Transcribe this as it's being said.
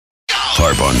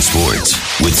Harp on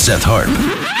Sports with Seth Harp.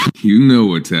 You know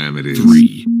what time it is.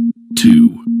 3,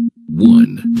 2,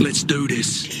 1. Let's do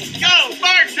this. Go,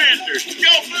 bartender!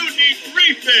 Your food needs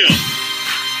refill.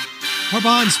 Harp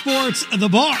on Sports, the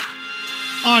bar.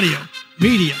 Audio,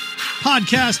 media,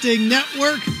 podcasting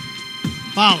network.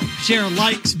 Follow, share,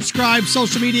 like, subscribe.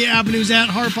 Social media avenues at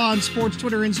Harp on Sports,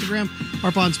 Twitter, Instagram,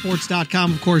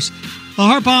 harponsports.com. Of course, the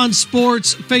Harp on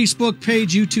Sports Facebook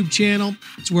page, YouTube channel.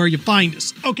 It's where you find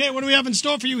us. Okay, what do we have in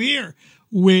store for you here?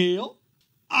 Well,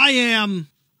 I am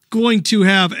going to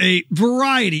have a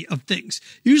variety of things.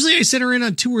 Usually I center in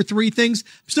on 2 or 3 things.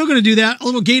 I'm still going to do that. A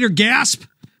little Gator gasp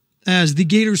as the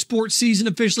Gator sports season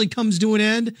officially comes to an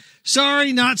end.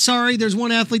 Sorry, not sorry. There's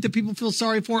one athlete that people feel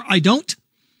sorry for. I don't.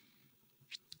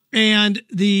 And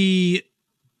the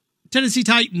Tennessee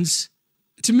Titans,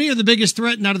 to me, are the biggest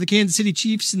threat out of the Kansas City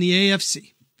Chiefs in the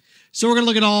AFC. So we're going to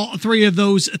look at all 3 of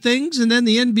those things. And then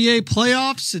the NBA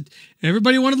playoffs.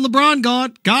 Everybody wanted LeBron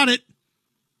gone. Got it.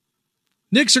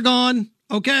 Knicks are gone.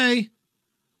 Okay.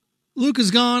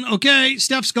 Luka's gone. Okay.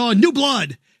 Steph's gone. New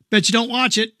blood. Bet you don't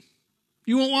watch it.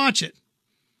 You won't watch it.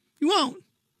 You won't.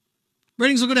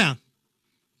 Ratings will go down.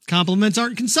 Compliments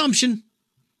aren't consumption.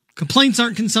 Complaints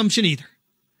aren't consumption either.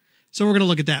 So we're going to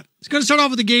look at that. It's going to start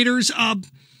off with the Gators.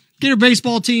 Gator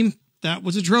baseball team. That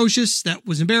was atrocious. That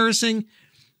was embarrassing. It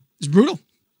was brutal.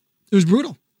 It was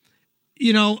brutal.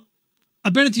 You know,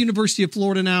 I've been at the University of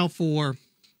Florida now for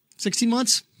 16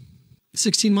 months.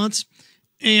 16 months.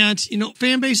 And, you know,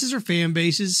 fan bases are fan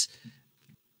bases.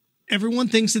 Everyone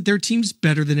thinks that their team's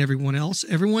better than everyone else.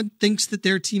 Everyone thinks that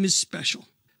their team is special.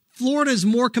 Florida is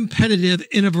more competitive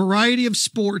in a variety of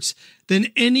sports than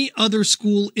any other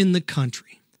school in the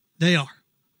country. They are.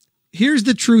 Here's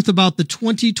the truth about the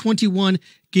 2021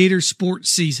 Gator sports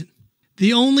season.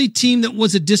 The only team that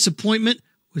was a disappointment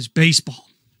was baseball.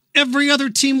 Every other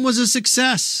team was a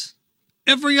success.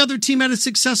 Every other team had a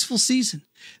successful season.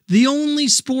 The only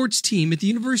sports team at the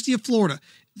University of Florida,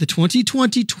 the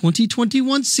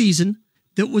 2020-2021 season,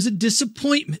 that was a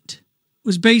disappointment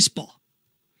was baseball.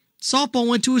 Softball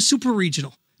went to a super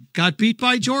regional, got beat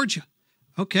by Georgia.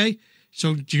 Okay,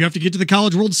 so do you have to get to the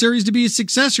College World Series to be a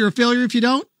success? You're a failure if you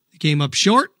don't. You came up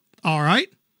short. All right,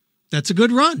 that's a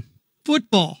good run.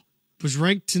 Football was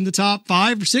ranked in the top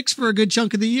 5 or 6 for a good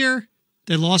chunk of the year.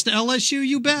 They lost to LSU,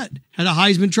 you bet. Had a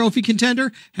Heisman Trophy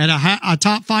contender, had a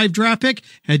top 5 draft pick,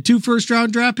 had 2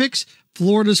 first-round draft picks.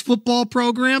 Florida's football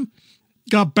program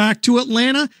got back to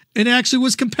Atlanta and actually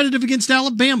was competitive against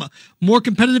Alabama. More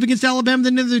competitive against Alabama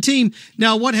than any other team.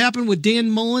 Now, what happened with Dan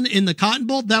Mullen in the Cotton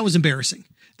Bowl? That was embarrassing.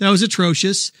 That was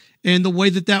atrocious. And the way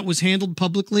that was handled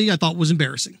publicly, I thought was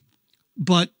embarrassing.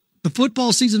 But the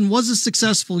football season was a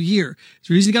successful year. It's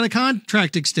the reason he got a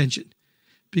contract extension.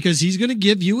 Because he's going to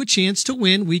give you a chance to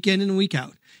win week in and week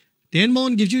out. Dan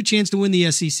Mullen gives you a chance to win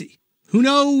the SEC. Who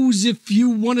knows if you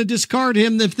want to discard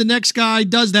him, if the next guy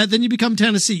does that, then you become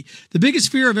Tennessee. The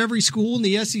biggest fear of every school in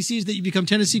the SEC is that you become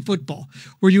Tennessee football,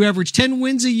 where you average 10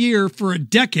 wins a year for a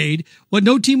decade. What,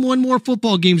 no team won more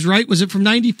football games, right? Was it from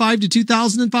 95 to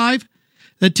 2005?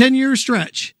 That 10-year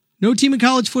stretch. No team in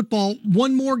college football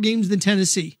won more games than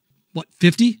Tennessee. What,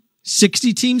 50,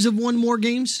 60 teams have won more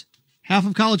games? Half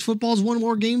of college football has won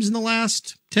more games in the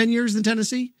last 10 years than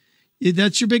Tennessee.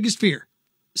 That's your biggest fear.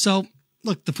 So,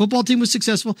 look, the football team was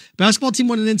successful. Basketball team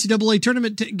won an NCAA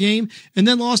tournament game and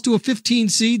then lost to a 15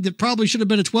 seed that probably should have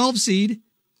been a 12 seed.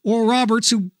 Oral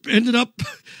Roberts, who ended up,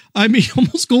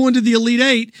 almost going to the Elite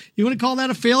 8. You want to call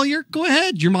that a failure? Go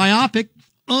ahead. You're myopic.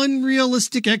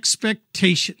 Unrealistic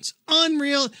expectations.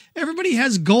 Everybody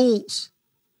has goals.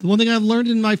 The one thing I've learned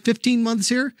in my 15 months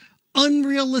here,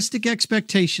 unrealistic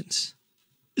expectations.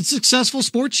 It's successful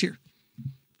sports here.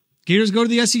 Gators go to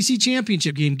the SEC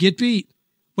championship game, get beat.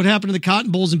 What happened to the Cotton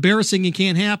Bowl is embarrassing and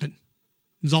can't happen.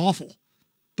 It was awful,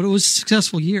 but it was a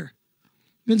successful year.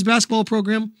 Men's basketball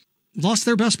program lost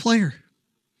their best player.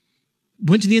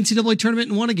 Went to the NCAA tournament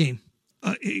and won a game.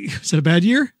 Is it a bad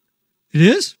year? It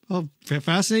is? Oh,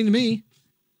 fascinating to me.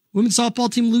 Women's softball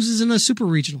team loses in a super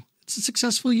regional. It's a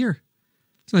successful year.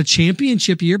 It's not a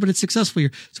championship year, but it's a successful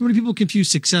year. So many people confuse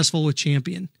successful with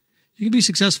champion. You can be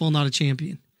successful and not a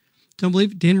champion. Don't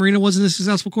believe Dan Marino wasn't a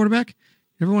successful quarterback?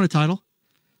 Never won a title.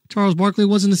 Charles Barkley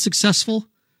wasn't a successful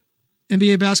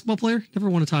NBA basketball player? Never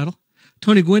won a title.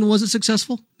 Tony Gwynn wasn't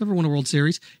successful? Never won a World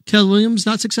Series. Ted Williams,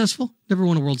 not successful? Never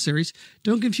won a World Series.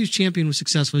 Don't confuse champion with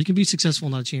successful. You can be successful,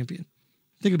 not a champion.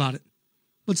 Think about it.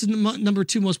 What's the number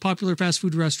 2 most popular fast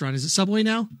food restaurant? Is it Subway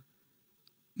now?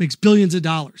 Makes billions of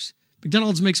dollars.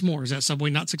 McDonald's makes more. Is that Subway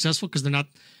not successful because they're not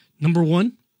number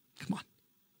 1? Come on.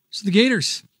 So the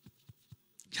Gators.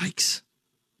 Yikes.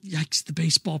 The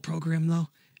baseball program, though.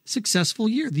 successful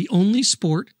year. The only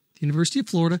sport, the University of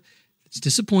Florida, that's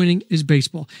disappointing is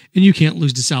baseball. And you can't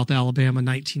lose to South Alabama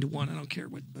 19-1. I don't care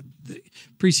what the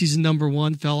preseason number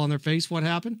 1 fell on their face. What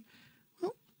happened?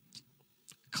 Well,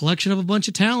 collection of a bunch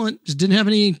of talent, just didn't have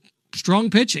any strong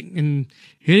pitching, and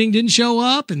hitting didn't show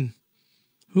up, and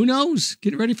who knows,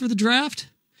 getting ready for the draft,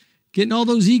 getting all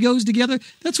those egos together.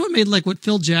 That's what made what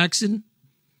Phil Jackson,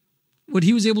 what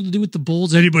he was able to do with the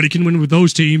Bulls. Anybody can win with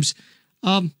those teams.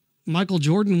 Michael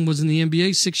Jordan was in the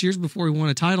NBA 6 years before he won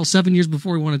a title, 7 years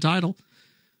before he won a title.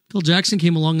 Phil Jackson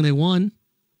came along and they won,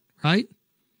 right?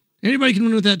 Anybody can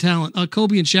win with that talent.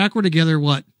 Kobe and Shaq were together,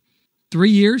 3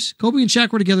 years? Kobe and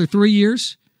Shaq were together 3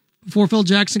 years before Phil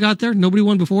Jackson got there. Nobody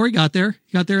won before he got there.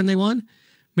 He got there and they won.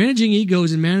 Managing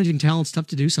egos and managing talent's tough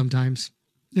to do sometimes.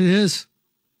 It is.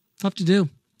 Tough to do.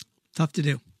 Tough to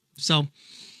do. So,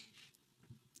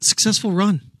 successful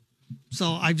run.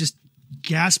 So, I'm just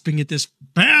gasping at this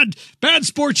bad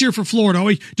sports year for Florida. Oh,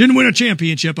 he didn't win a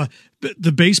championship.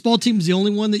 The baseball team is the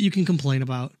only one that you can complain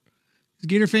about.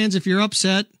 Gator fans, if you're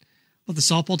upset about the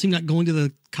softball team not going to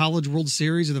the College World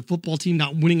Series or the football team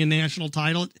not winning a national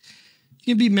title,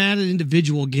 you can be mad at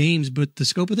individual games, but the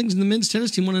scope of things, in the men's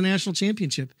tennis team won a national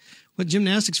championship. What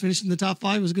gymnastics finished in the top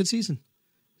 5 was a good season.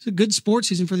 It's a good sports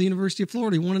season for the University of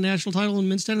Florida. He won a national title in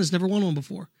men's tennis, never won one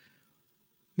before.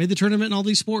 Made the tournament in all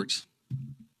these sports.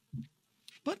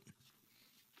 But,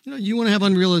 you want to have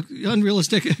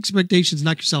unrealistic expectations,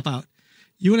 knock yourself out.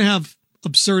 You want to have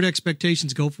absurd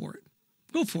expectations, go for it.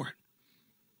 Go for it.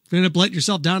 If you end up letting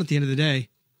yourself down at the end of the day,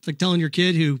 it's like telling your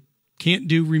kid who can't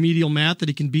do remedial math that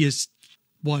he can be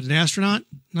an astronaut?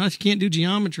 Not if you can't do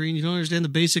geometry and you don't understand the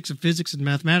basics of physics and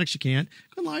mathematics, you can't.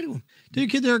 Go lie to him. Tell your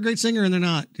kid they're a great singer and they're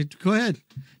not. Go ahead.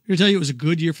 I'm going to tell you it was a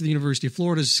good year for the University of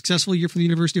Florida, a successful year for the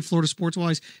University of Florida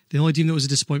sports-wise. The only team that was a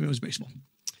disappointment was baseball.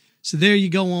 So there you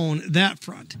go on that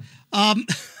front. I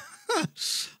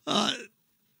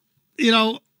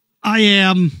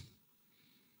am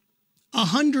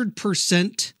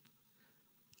 100%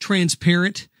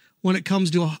 transparent when it comes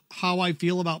to how I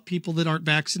feel about people that aren't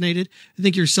vaccinated. I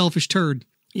think you're a selfish turd.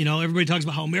 Everybody talks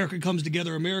about how America comes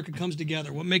together. America comes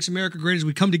together. What makes America great is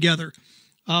we come together.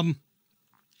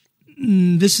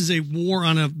 This is a war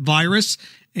on a virus,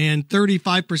 and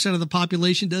 35% of the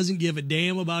population doesn't give a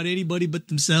damn about anybody but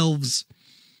themselves.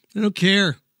 They don't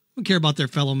care. They don't care about their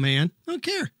fellow man. They don't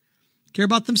care. They care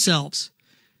about themselves.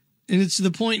 And it's to the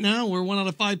point now where 1 out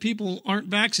of 5 people aren't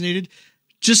vaccinated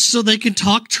just so they can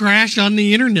talk trash on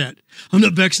the internet. I'm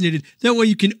not vaccinated. That way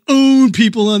you can own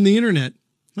people on the internet.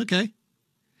 Okay.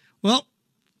 Well,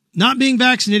 not being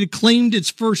vaccinated claimed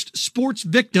its first sports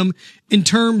victim in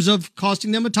terms of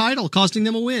costing them a title, costing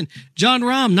them a win. Jon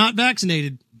Rahm, not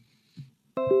vaccinated.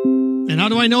 And how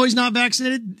do I know he's not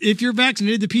vaccinated? If you're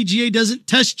vaccinated, the PGA doesn't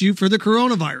test you for the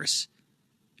coronavirus.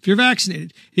 If you're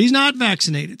vaccinated, he's not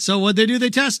vaccinated. So what they do,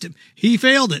 they test him. He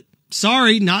failed it.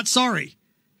 Sorry, not sorry.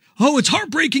 Oh, it's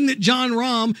heartbreaking that Jon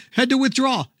Rahm had to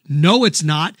withdraw. No, it's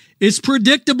not. It's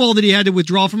predictable that he had to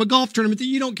withdraw from a golf tournament that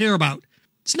you don't care about.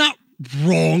 It's not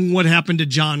wrong what happened to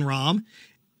Jon Rahm.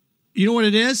 You know what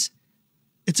it is?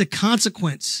 It's a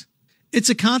consequence. It's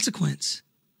a consequence.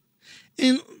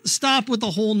 And stop with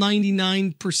the whole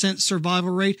 99%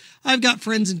 survival rate. I've got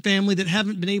friends and family that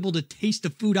haven't been able to taste a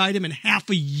food item in half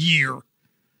a year.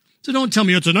 So don't tell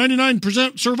me it's a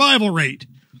 99% survival rate.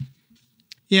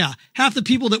 Yeah, half the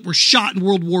people that were shot in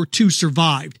World War II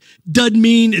survived. Doesn't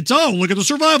mean it's, look at the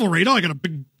survival rate. I got a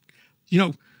big,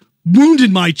 wound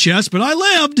in my chest, but I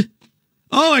lived.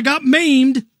 I got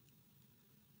maimed.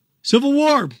 Civil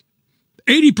War.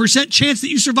 80% chance that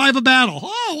you survive a battle.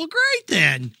 Oh, well, great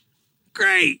then.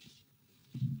 Great.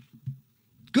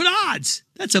 Good odds.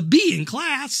 That's a B in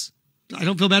class. I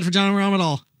don't feel bad for Jon Rahm at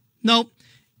all. Nope.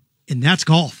 And that's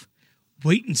golf.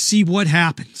 Wait and see what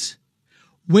happens.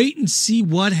 Wait and see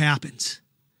what happens.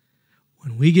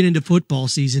 When we get into football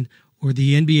season or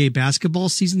the NBA basketball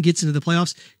season gets into the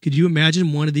playoffs, could you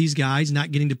imagine one of these guys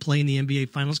not getting to play in the NBA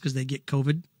finals because they get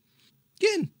COVID?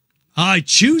 Again, I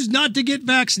choose not to get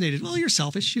vaccinated. Well, you're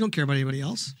selfish. You don't care about anybody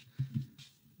else.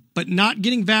 But not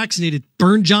getting vaccinated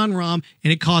burned Jon Rahm,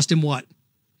 and it cost him what?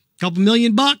 A couple $1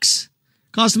 million?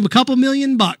 Cost him a couple $1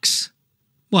 million.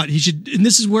 What? He should, and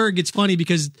this is where it gets funny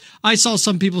because I saw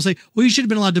some people say, well, he should have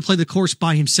been allowed to play the course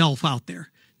by himself out there.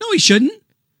 No, he shouldn't.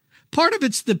 Part of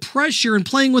it's the pressure and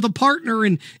playing with a partner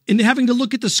and having to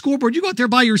look at the scoreboard. You go out there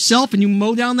by yourself and you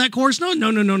mow down that course? No.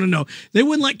 They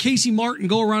wouldn't let Casey Martin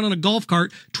go around on a golf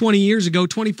cart 20 years ago,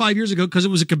 25 years ago, because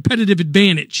it was a competitive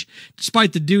advantage,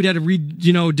 despite the dude had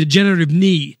a degenerative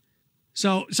knee.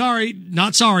 So, sorry,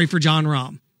 not sorry for Jon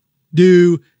Rahm.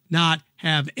 Do not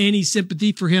have any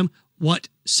sympathy for him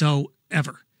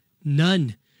whatsoever.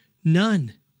 None.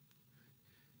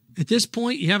 At this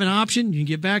point, you have an option. You can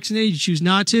get vaccinated. You choose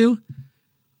not to.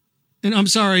 And I'm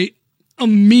sorry, a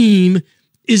meme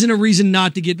isn't a reason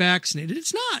not to get vaccinated.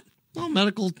 It's not. Well,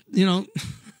 medical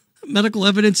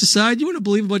evidence aside, you want to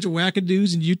believe a bunch of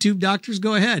wackadoos and YouTube doctors?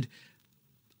 Go ahead.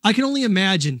 I can only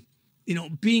imagine,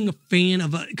 being a fan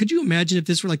of could you imagine if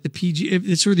this were like if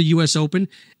this were the US Open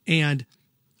and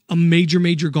a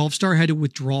major golf star had to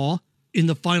withdraw in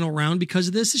the final round because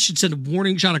of this? This should send a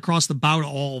warning shot across the bow to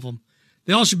all of them.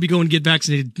 They all should be going to get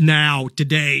vaccinated now,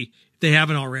 today, if they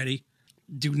haven't already.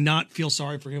 Do not feel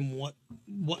sorry for him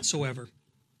whatsoever.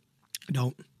 I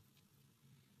don't.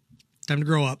 Time to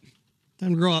grow up.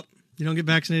 You don't get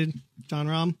vaccinated, John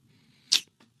Rahm?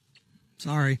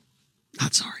 Sorry.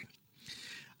 Not sorry.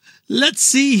 Let's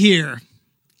see here.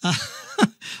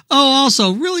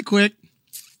 Also, really quick,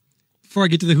 before I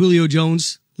get to the Julio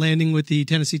Jones landing with the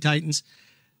Tennessee Titans.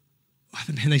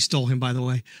 Man, they stole him, by the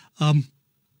way.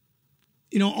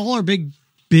 All our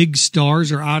big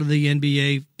stars are out of the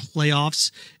NBA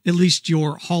playoffs, at least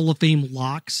your Hall of Fame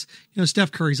locks.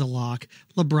 Steph Curry's a lock.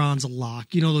 LeBron's a lock.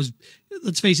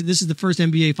 Let's face it, this is the first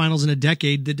NBA Finals in a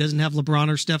decade that doesn't have LeBron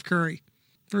or Steph Curry.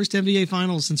 First NBA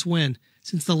Finals since when?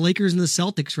 Since the Lakers and the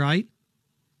Celtics, right?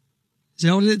 Is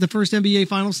that what it is? The first NBA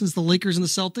Finals since the Lakers and the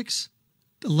Celtics?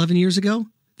 11 years ago?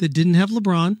 That didn't have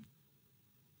LeBron.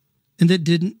 And that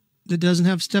doesn't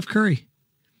have Steph Curry.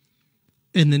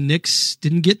 And the Knicks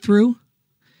didn't get through.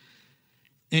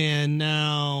 And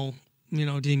now,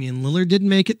 Damian Lillard didn't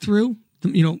make it through.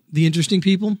 The interesting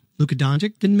people, Luka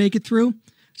Doncic didn't make it through.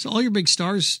 So all your big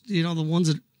stars, the ones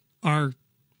that are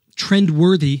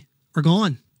trend-worthy are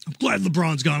gone. I'm glad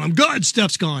LeBron's gone. I'm glad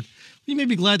Steph's gone. You may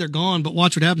be glad they're gone, but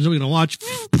watch what happens. Nobody's going to watch.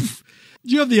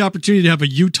 You have the opportunity to have a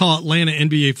Utah-Atlanta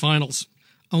NBA Finals.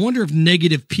 I wonder if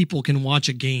negative people can watch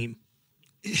a game.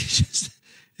 It's just,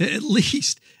 at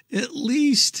least, the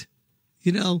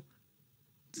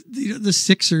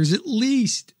Sixers, at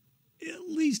least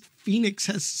Phoenix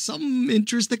has some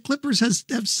interest. The Clippers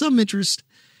have some interest.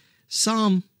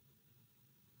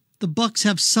 The Bucks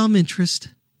have some interest.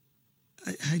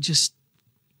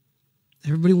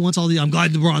 Everybody wants all the. I'm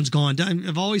glad LeBron's gone.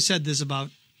 I've always said this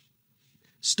about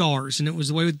stars, and it was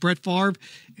the way with Brett Favre,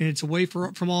 and it's a way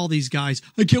from all these guys.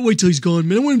 I can't wait till he's gone,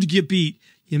 man. I want him to get beat.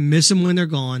 You miss them when they're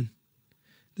gone.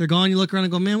 They're gone. You look around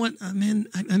and go, man, what? Man,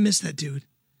 I miss that dude.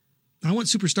 I want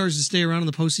superstars to stay around in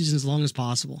the postseason as long as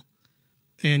possible.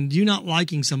 And you not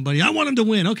liking somebody, I want them to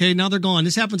win. Okay, now they're gone.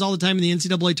 This happens all the time in the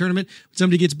NCAA tournament. When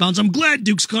somebody gets bounced, I'm glad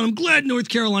Duke's gone. I'm glad North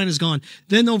Carolina's gone.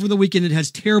 Then over the weekend, it has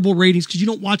terrible ratings because you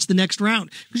don't watch the next round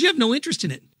because you have no interest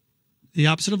in it. The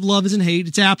opposite of love isn't hate.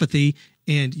 It's apathy.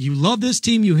 And you love this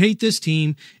team. You hate this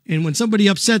team. And when somebody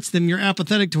upsets them, you're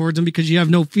apathetic towards them because you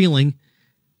have no feeling.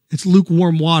 It's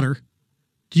lukewarm water.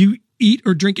 Do you eat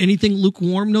or drink anything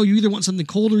lukewarm? No, you either want something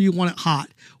cold or you want it hot.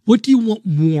 What do you want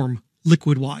warm,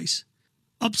 liquid-wise?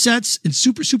 Upsets and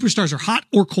superstars are hot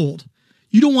or cold.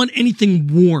 You don't want anything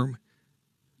warm.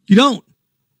 You don't.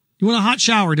 You want a hot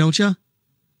shower, don't you?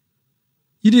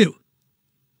 You do.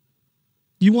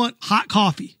 You want hot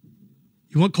coffee.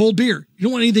 You want cold beer. You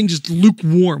don't want anything just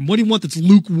lukewarm. What do you want that's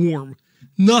lukewarm?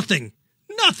 Nothing.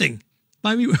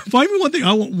 Find me one thing.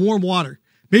 I want warm water.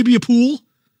 Maybe a pool.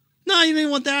 No, you don't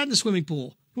want that in a swimming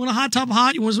pool. You want a hot tub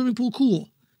hot. You want a swimming pool cool.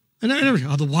 And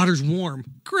the water's warm.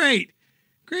 Great.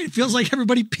 It feels like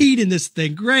everybody peed in this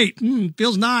thing. Great.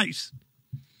 Feels nice.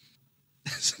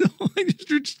 So,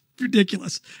 it's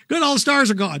ridiculous. Good, all the stars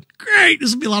are gone. Great.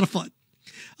 This will be a lot of fun.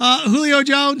 Julio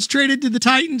Jones traded to the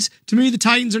Titans. To me, the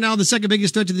Titans are now the second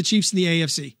biggest threat to the Chiefs in the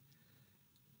AFC.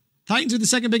 Titans are the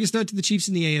second biggest threat to the Chiefs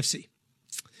in the AFC.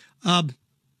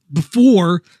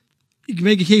 Before, you can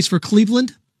make a case for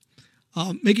Cleveland,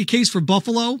 make a case for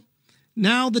Buffalo.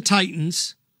 Now the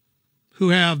Titans,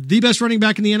 who have the best running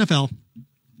back in the NFL,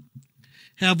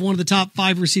 have one of the top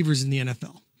 5 receivers in the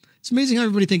NFL. It's amazing how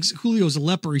everybody thinks Julio's a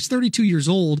leper. He's 32 years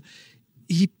old.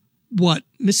 He,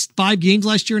 missed 5 games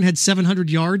last year and had 700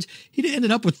 yards. He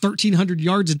ended up with 1,300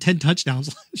 yards and 10 touchdowns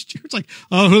last year. It's like,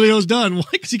 oh, Julio's done. Why?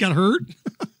 Because he got hurt?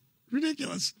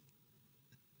 Ridiculous.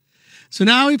 So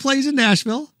now he plays in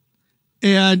Nashville.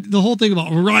 And the whole thing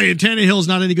about Ryan Tannehill's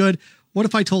not any good. What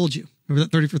if I told you? Remember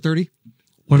that 30 for 30?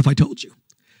 What if I told you?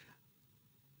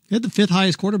 He had the 5th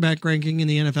highest quarterback ranking in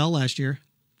the NFL last year.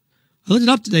 I looked it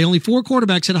up today. Only 4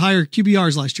 quarterbacks had higher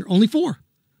QBRs last year. Only 4.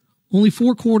 Only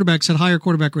 4 quarterbacks had higher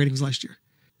quarterback ratings last year.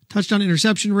 Touchdown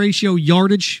interception ratio,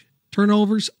 yardage,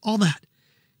 turnovers, all that.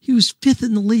 He was 5th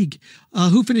in the league.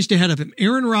 Who finished ahead of him?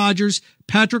 Aaron Rodgers,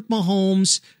 Patrick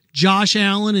Mahomes, Josh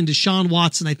Allen, and Deshaun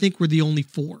Watson, I think, were the only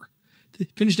 4. They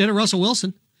finished ahead of Russell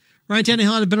Wilson. Ryan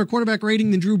Tannehill had a better quarterback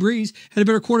rating than Drew Brees, had a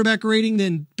better quarterback rating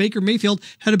than Baker Mayfield,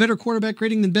 had a better quarterback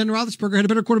rating than Ben Roethlisberger, had a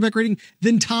better quarterback rating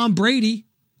than Tom Brady.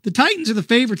 The Titans are the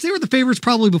favorites. They were the favorites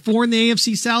probably before in the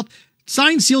AFC South.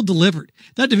 Signed, sealed, delivered.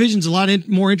 That division's a lot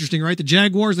more interesting, right? The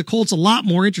Jaguars, the Colts, a lot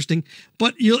more interesting.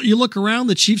 But you look around,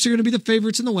 the Chiefs are going to be the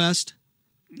favorites in the West.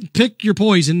 Pick your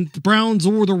poison. The Browns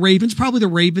or the Ravens. Probably the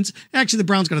Ravens. Actually, the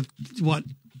Browns got a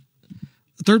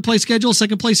third place schedule,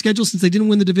 second place schedule since they didn't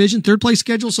win the division. Third place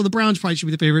schedule, so the Browns probably should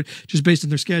be the favorite just based on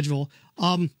their schedule.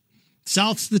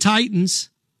 South's the Titans.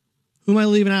 Who am I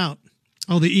leaving out?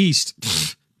 Oh, the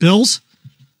East. Bills.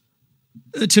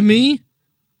 To me,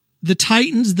 the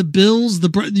Titans, the Bills,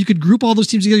 you could group all those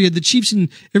teams together. You had the Chiefs and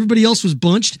everybody else was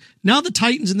bunched. Now the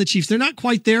Titans and the Chiefs, they're not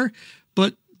quite there,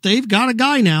 but they've got a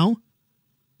guy now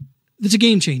that's a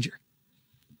game changer.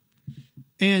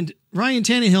 And Ryan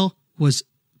Tannehill was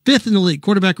 5th in the league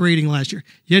quarterback rating last year.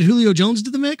 You had Julio Jones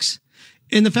to the mix.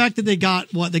 And the fact that they got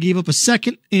they gave up a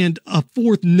 2nd and a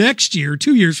 4th next year,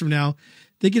 2 years from now,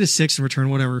 they get a 6th in return,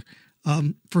 whatever.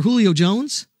 For Julio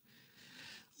Jones,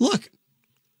 look,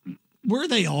 where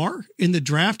they are in the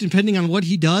draft, depending on what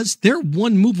he does, they're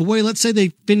one move away. Let's say they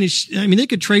finish. I mean, they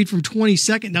could trade from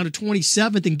 22nd down to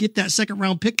 27th and get that 2nd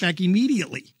round pick back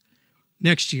immediately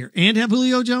next year and have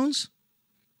Julio Jones.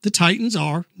 The Titans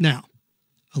are now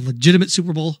a legitimate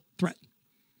Super Bowl threat.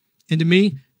 And to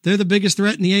me, they're the biggest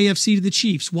threat in the AFC to the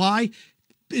Chiefs. Why?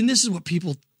 And this is what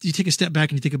you take a step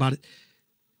back and you think about it.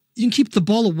 You can keep the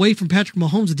ball away from Patrick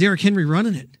Mahomes and Derrick Henry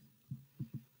running it.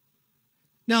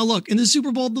 Now, look, in the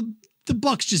Super Bowl, the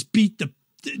Bucs just beat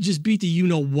the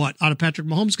you-know-what out of Patrick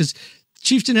Mahomes because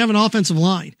Chiefs didn't have an offensive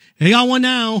line. They got one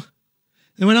now.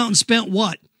 They went out and spent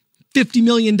what? $50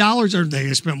 million, or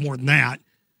they spent more than that.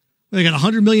 They got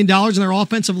 $100 million in their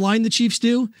offensive line, the Chiefs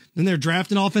do. Then they're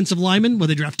drafting offensive linemen. Well,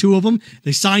 they draft 2 of them.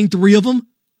 They signed 3 of them.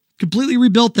 Completely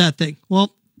rebuilt that thing.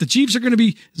 Well, the Chiefs are going to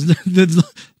be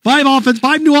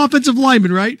 5 new offensive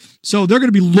linemen, right? So they're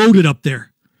going to be loaded up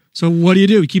there. So what do?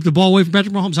 You keep the ball away from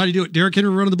Patrick Mahomes. How do you do it? Derrick Henry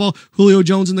running the ball, Julio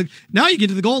Jones now you get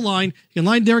to the goal line. You can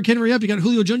line Derrick Henry up. You got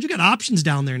Julio Jones. You got options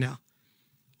down there now.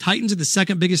 Titans are the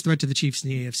 2nd biggest threat to the Chiefs in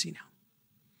the AFC now.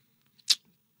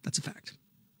 That's a fact.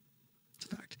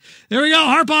 There we go.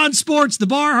 Harp on Sports, the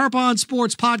Bar, Harp on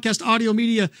Sports podcast, audio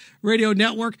media, radio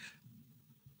network.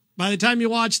 By the time you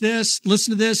watch this,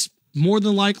 listen to this, more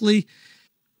than likely,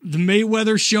 the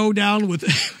Mayweather showdown with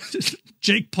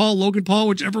Jake Paul, Logan Paul,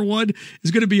 whichever one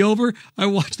is going to be over. I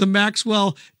watched the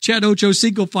Maxwell Chad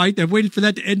Ochocinco fight. I've waited for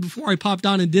that to end before I popped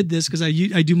on and did this because I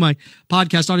do my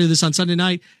podcast audio this on Sunday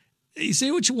night. You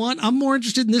say what you want. I'm more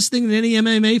interested in this thing than any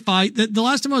MMA fight. The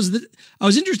last time I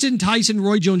was interested in Tyson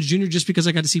Roy Jones Jr. just because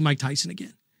I got to see Mike Tyson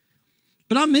again.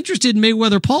 But I'm interested in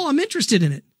Mayweather Paul. I'm interested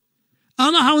in it. I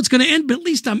don't know how it's going to end, but at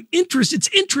least I'm interested. It's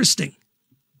interesting.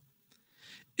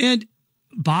 And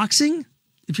boxing,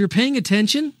 if you're paying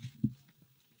attention,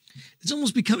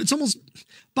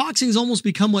 boxing has almost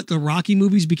become what the Rocky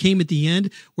movies became at the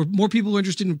end, where more people are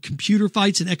interested in computer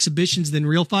fights and exhibitions than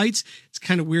real fights. It's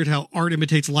kind of weird how art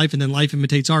imitates life and then life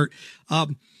imitates art. I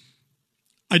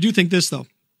do think this, though.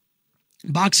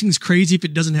 Boxing's crazy if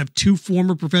it doesn't have 2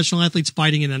 former professional athletes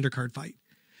fighting an undercard fight.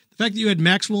 The fact that you had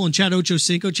Maxwell and Chad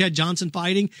Ochocinco, Chad Johnson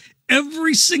fighting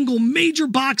every single major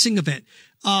boxing event.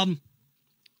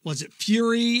 Was it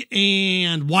Fury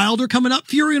and Wilder coming up?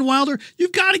 Fury and Wilder.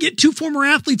 You've got to get 2 former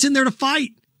athletes in there to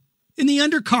fight in the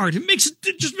undercard.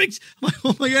 It just makes,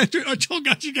 oh my gosh, oh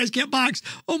gosh, you guys can't box.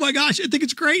 Oh my gosh, I think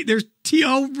it's great. There's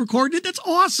T.O. recording it. That's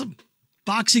awesome.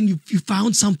 Boxing, you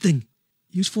found something.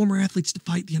 Use former athletes to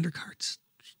fight the undercards.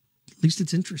 At least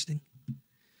it's interesting.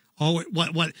 Oh,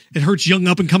 what? It hurts young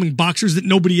up and coming boxers that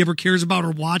nobody ever cares about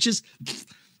or watches.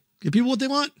 Give people what they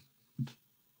want.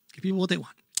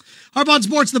 Harp on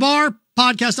Sports, the Bar,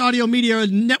 podcast, audio, media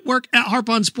network at Harp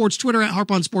on Sports, Twitter at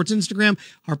Harp on Sports, Instagram,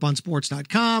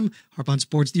 harponsports.com, Harp on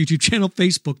Sports, the YouTube channel,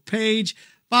 Facebook page.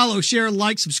 Follow, share,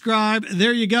 like, subscribe.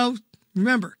 There you go.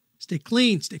 Remember, stay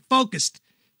clean, stay focused,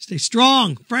 stay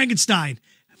strong. Frankenstein.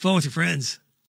 Have fun with your friends.